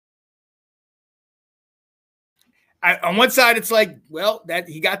on one side, it's like, well, that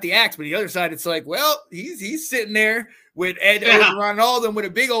he got the axe, but the other side, it's like, well, he's sitting there with Ed Orgeron and all of them with a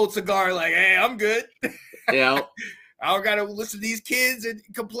big old cigar, like, hey, I'm good. Yeah. I don't got to listen to these kids and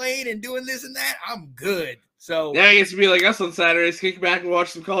complain and doing this and that. I'm good. So yeah, I guess to be like us on Saturdays, kick back and watch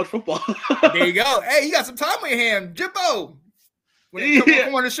some college football. There you go. Hey, you got some time on your hand, Jimbo. When you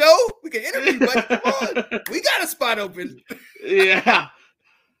come on the show, we can interview, buddy. Come on. We got a spot open. Yeah.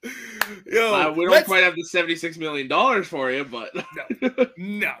 Yo, we don't quite have the $76 million for you, but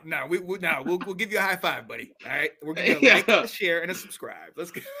no. We'll give you a high five, buddy. All right, we'll give you a like, a share, and a subscribe.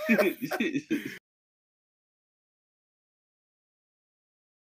 Let's go.